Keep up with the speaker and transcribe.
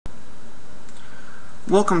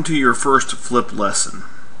Welcome to your first flip lesson.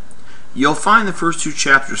 You'll find the first two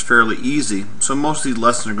chapters fairly easy, so most of these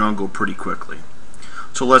lessons are going to go pretty quickly.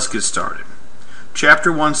 So let's get started.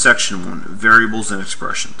 Chapter 1, Section 1, Variables and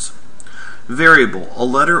Expressions. Variable, a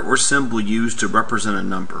letter or symbol used to represent a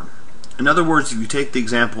number. In other words, if you take the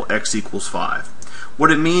example x equals 5,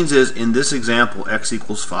 what it means is, in this example, x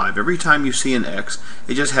equals 5, every time you see an x,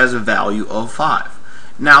 it just has a value of 5.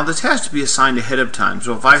 Now, this has to be assigned ahead of time,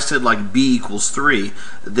 so if I said like b equals 3,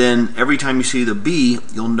 then every time you see the b,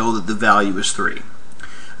 you'll know that the value is 3.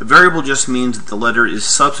 A variable just means that the letter is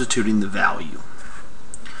substituting the value.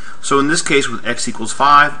 So in this case with x equals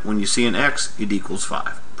 5, when you see an x, it equals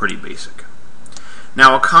 5. Pretty basic.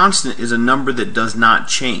 Now, a constant is a number that does not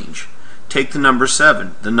change. Take the number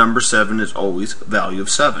 7. The number 7 is always a value of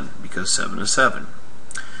 7, because 7 is 7.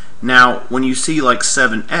 Now, when you see like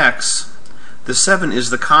 7x, the 7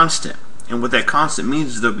 is the constant, and what that constant means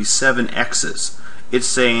is there'll be 7 x's. It's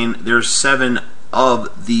saying there's 7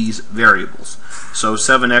 of these variables. So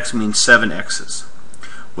 7x means 7 x's.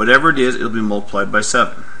 Whatever it is, it'll be multiplied by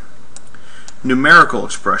 7. Numerical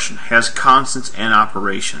expression has constants and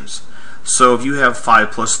operations. So if you have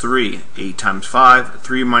 5 plus 3, 8 times 5,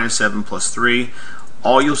 3 minus 7 plus 3,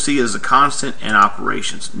 all you'll see is a constant and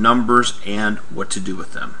operations, numbers and what to do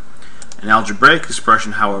with them. An algebraic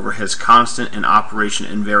expression, however, has constant and operation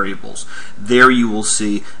and variables. There you will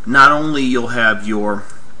see not only you'll have your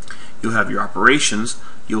operations,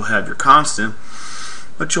 you'll have your constant,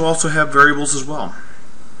 but you'll also have variables as well.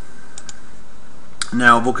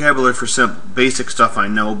 Now, vocabulary for simple, basic stuff I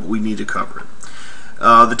know, but we need to cover it.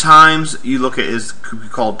 The times you look at could be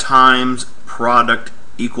called times, product,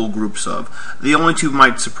 equal groups of. The only two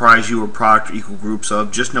might surprise you are product or equal groups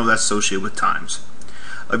of. Just know that's associated with times.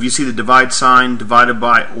 If you see the divide sign, divided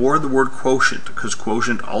by, or the word quotient, because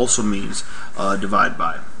quotient also means divide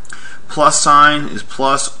by. Plus sign is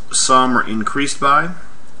plus, sum, or increased by.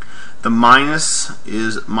 The minus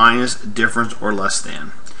is minus, difference, or less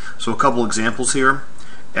than. So a couple examples here.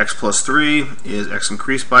 X plus 3 is x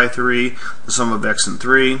increased by 3, the sum of x and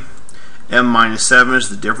 3. M minus 7 is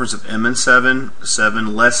the difference of m and 7,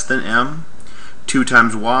 7 less than m. 2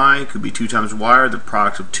 times y could be 2 times y, or the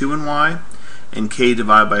product of 2 and y. And k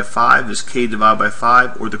divided by 5 is k divided by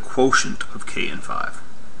 5, or the quotient of k and 5.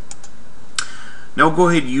 Now go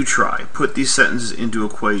ahead, you try. Put these sentences into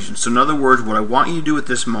equations. So in other words, what I want you to do at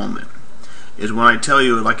this moment is when I tell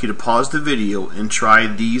you, I'd like you to pause the video and try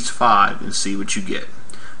these 5 and see what you get.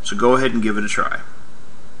 So go ahead and give it a try.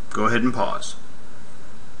 Go ahead and pause.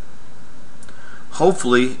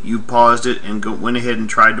 Hopefully you paused it and went ahead and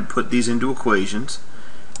tried to put these into equations.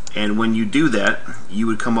 And when you do that, you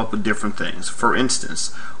would come up with different things. For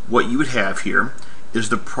instance, what you would have here is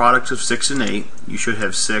the product of 6 and 8. You should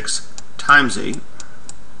have 6 times 8.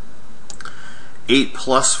 8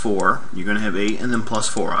 plus 4. You're going to have 8 and then plus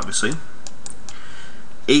 4, obviously.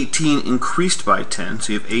 18 increased by 10.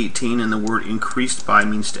 So you have 18, and the word increased by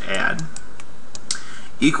means to add.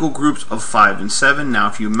 Equal groups of 5 and 7. Now,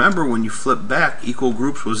 if you remember, when you flip back, equal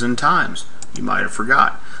groups was in times. You might have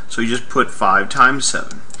forgot. So you just put 5 times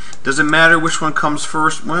 7. Does it matter which one comes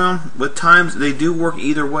first? Well, with times, they do work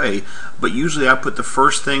either way, but usually I put the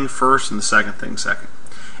first thing first and the second thing second.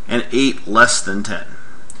 And 8 less than 10.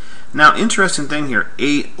 Now, interesting thing here,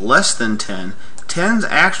 8 less than 10, 10's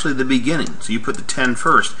actually the beginning, so you put the 10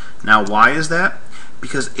 first. Now, why is that?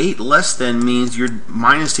 Because 8 less than means you're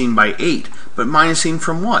minusing by 8, but minusing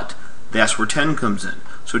from what? That's where 10 comes in.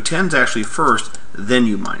 So 10's actually first, then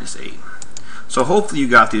you minus 8. So hopefully you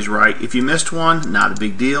got these right. If you missed one, not a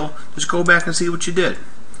big deal. Just go back and see what you did.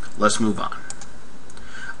 Let's move on.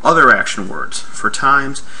 Other action words. For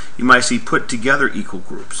times, you might see put together equal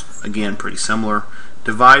groups. Again, pretty similar.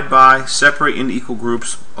 Divide by, separate into equal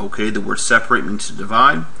groups. Okay, the word separate means to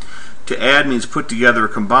divide. To add means put together or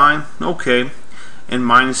combine. Okay. And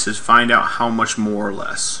minus is find out how much more or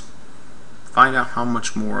less. Find out how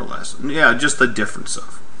much more or less. Yeah, just the difference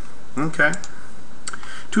of. Okay.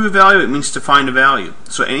 To evaluate means to find a value.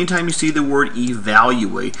 So anytime you see the word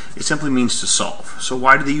evaluate, it simply means to solve. So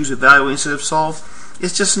why do they use evaluate instead of solve?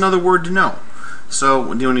 It's just another word to know. So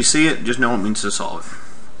when you see it, just know it means to solve it.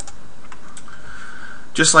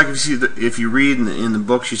 Just like if you read in the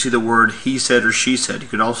books, you see the word he said or she said. You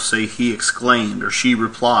could also say he exclaimed or she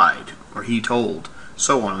replied or he told,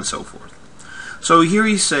 so on and so forth. So here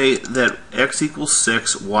you say that x equals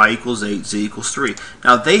 6, y equals 8, z equals 3.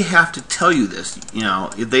 Now they have to tell you this. You know,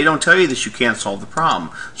 if they don't tell you this, you can't solve the problem.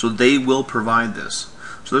 So they will provide this.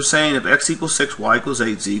 So they're saying if x equals 6, y equals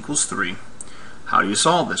 8, z equals 3, how do you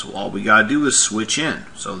solve this? Well, all we got to do is switch in.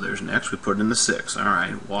 So there's an x, we put in the 6. All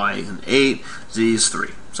right, y is 8, z is 3.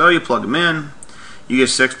 So you plug them in. You get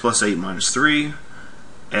 6 plus 8 minus 3.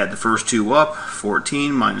 Add the first two up.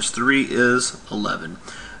 14 minus 3 is 11.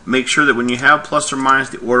 Make sure that when you have plus or minus,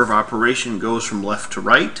 the order of operation goes from left to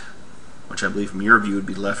right, which I believe from your view would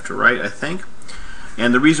be left to right, I think.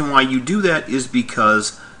 And the reason why you do that is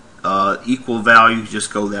because equal values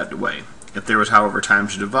just go that way. If there was however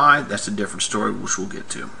times to divide, that's a different story, which we'll get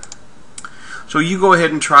to. So you go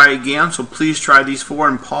ahead and try again. So please try these four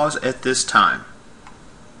and pause at this time.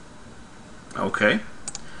 Okay.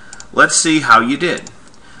 Let's see how you did.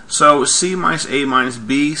 So c minus a minus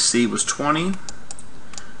b, c was 20,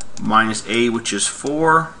 minus a, which is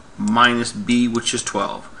 4, minus b, which is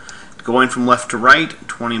 12. Going from left to right,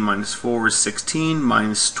 20 minus 4 is 16,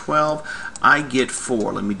 minus 12, I get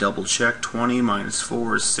 4. Let me double check. 20 minus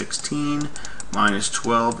 4 is 16, minus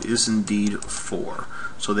 12 is indeed 4.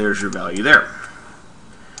 So there's your value there.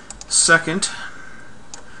 Second,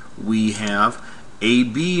 we have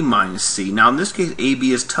AB minus C. Now in this case,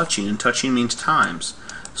 AB is touching, and touching means times.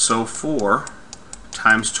 So 4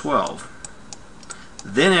 times 12.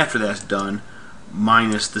 Then after that's done,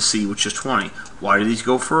 minus the C, which is 20. Why do these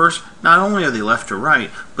go first? Not only are they left to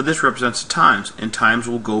right, but this represents the times, and times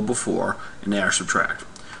will go before and add or subtract.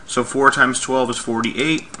 So 4 times 12 is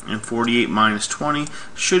 48, and 48 minus 20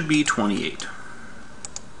 should be 28.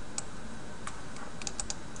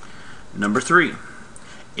 Number 3.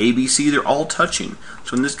 ABC, they're all touching.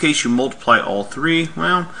 So in this case, you multiply all three.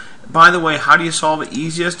 Well, by the way, how do you solve it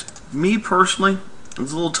easiest? Me personally,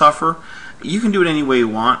 it's a little tougher. You can do it any way you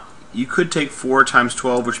want. You could take 4 times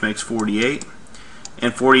 12, which makes 48,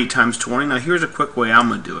 and 48 times 20. Now here's a quick way I'm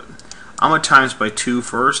going to do it. I'm going to times by 2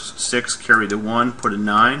 first. 6, carry the 1, put a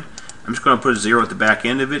 9. I'm just going to put a 0 at the back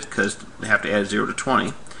end of it because they have to add 0 to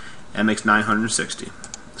 20. That makes 960.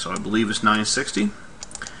 So I believe it's 960.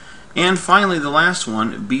 And finally, the last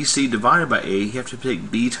one, BC divided by A, you have to take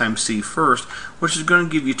B times C first, which is going to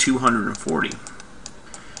give you 240.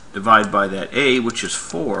 Divide by that A, which is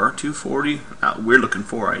 4, 240, we're looking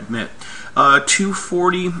for, I admit.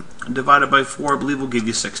 240 divided by 4, I believe, will give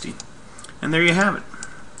you 60. And there you have it.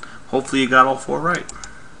 Hopefully you got all 4 right.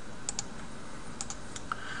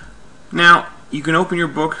 Now, you can open your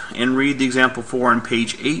book and read the example 4 on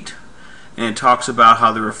page 8, and it talks about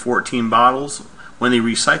how there are 14 bottles. When they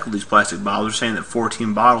recycle these plastic bottles, they're saying that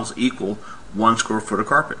 14 bottles equal 1 square foot of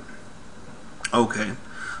carpet. Okay,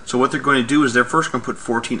 so what they're going to do is they're first going to put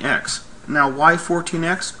 14x. Now, why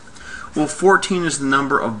 14x? Well, 14 is the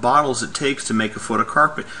number of bottles it takes to make a foot of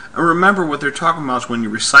carpet. And remember, what they're talking about is when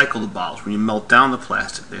you recycle the bottles, when you melt down the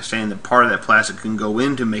plastic. They're saying that part of that plastic can go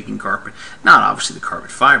into making carpet. Not obviously the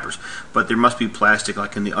carpet fibers, but there must be plastic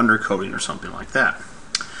like in the undercoating or something like that.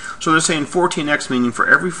 So they're saying 14x, meaning for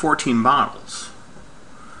every 14 bottles,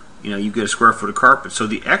 you get a square foot of carpet. So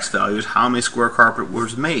the x value is how many square carpet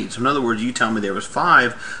was made. So in other words, you tell me there was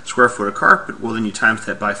 5 square foot of carpet, well then you times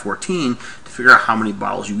that by 14 to figure out how many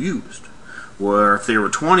bottles you used. Or if there were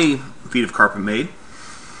 20 feet of carpet made,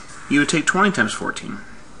 you would take 20 times 14.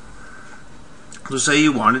 So say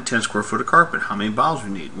you wanted 10 square foot of carpet. How many bottles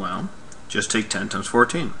would you need? Well, just take 10 times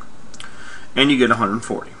 14. And you get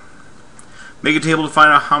 140. Make a table to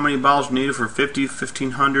find out how many bottles are needed for 50,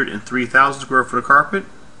 1500, and 3000 square foot of carpet.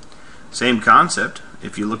 Same concept,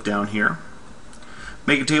 if you look down here.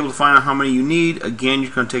 Make a table to find out how many you need. Again,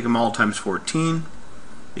 you're going to take them all times 14.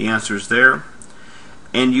 The answer is there.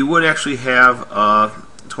 And you would actually have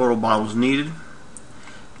total bottles needed.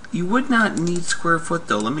 You would not need square foot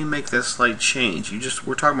though. Let me make that slight change.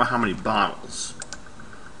 We're talking about how many bottles.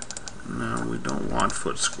 No, we don't want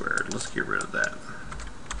foot squared. Let's get rid of that.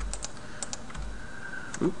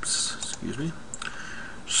 Oops, excuse me.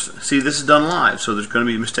 See, this is done live, so there's going to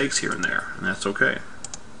be mistakes here and there, and that's okay.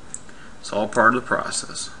 It's all part of the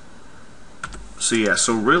process. So yeah,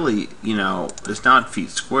 so really, it's not feet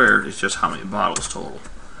squared, it's just how many bottles total.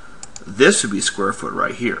 This would be square foot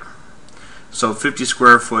right here. So 50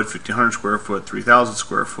 square foot, 1500 square foot, 3000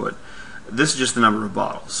 square foot. This is just the number of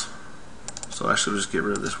bottles. So I should just get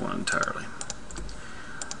rid of this one entirely.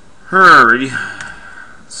 Alrighty.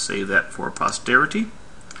 Save that for posterity.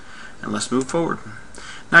 And let's move forward.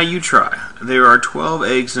 Now you try. There are 12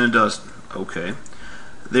 eggs in a dozen. Okay.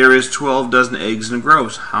 There is 12 dozen eggs in a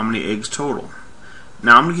gross. How many eggs total?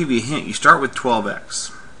 Now I'm going to give you a hint. You start with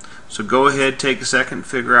 12x. So go ahead, take a second, and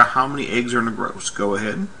figure out how many eggs are in a gross. Go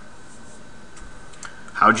ahead.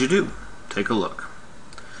 How'd you do? Take a look.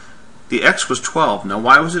 The x was 12. Now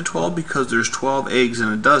why was it 12? Because there's 12 eggs in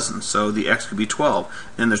a dozen. So the x could be 12.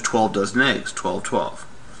 And there's 12 dozen eggs. 12, 12.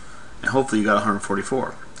 And hopefully you got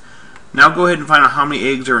 144. Now go ahead and find out how many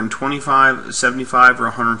eggs are in 25, 75, or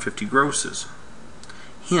 150 grosses.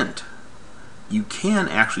 Hint, you can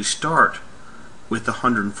actually start with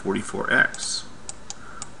 144x.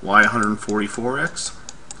 Why 144x?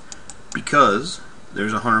 Because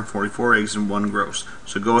there's 144 eggs in one gross.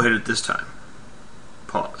 So go ahead at this time.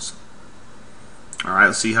 Pause. Alright,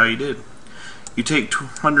 let's see how you did. You take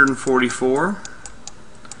 144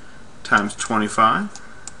 times 25.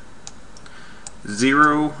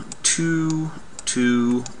 0, 2,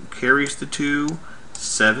 2, carries the 2,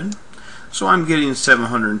 7. So I'm getting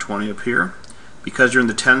 720 up here. Because you're in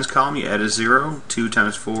the tens column, you add a 0. 2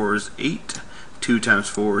 times 4 is 8. 2 times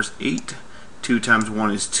 4 is 8. 2 times 1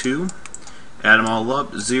 is 2. Add them all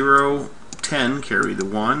up. 0, 10, carry the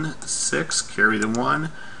 1. 6, carry the 1.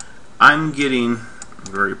 I'm getting,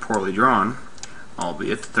 very poorly drawn,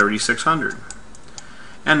 albeit 3,600.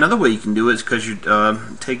 And another way you can do it is because you're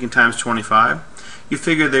taking times 25. You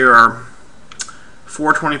figure there are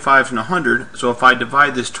 4 25s and 100, so if I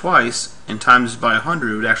divide this twice and times it by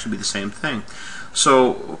 100, it would actually be the same thing.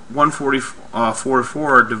 So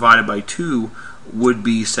 144 divided by 2 would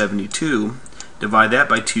be 72. Divide that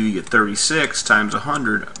by 2, you get 36 times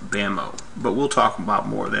 100, bammo. But we'll talk about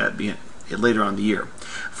more of that later on in the year.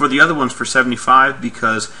 For the other ones, for 75,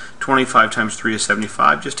 because 25 times 3 is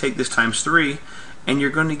 75, just take this times 3, and you're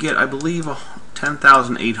going to get, I believe,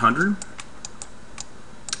 10,800.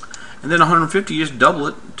 And then 150, you just double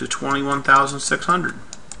it to 21,600.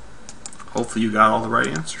 Hopefully you got all the right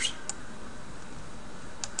answers.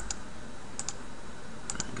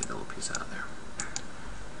 Get that little piece out of there.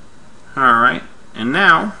 Alright, and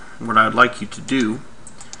now what I would like you to do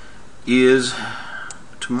is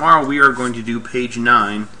tomorrow we are going to do page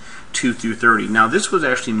 9, 2 through 30. Now this was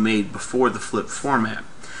actually made before the flip format.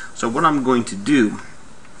 So what I'm going to do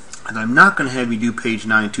is I'm not going to have you do page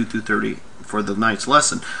 9, 2 through 30 for the night's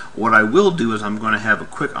lesson. What I will do is I'm going to have a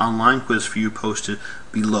quick online quiz for you posted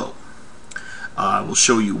below. We'll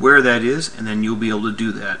show you where that is, and then you'll be able to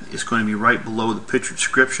do that. It's going to be right below the picture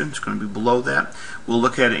description. It's going to be below that. We'll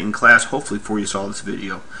look at it in class, hopefully, before you saw this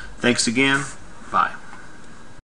video. Thanks again. Bye.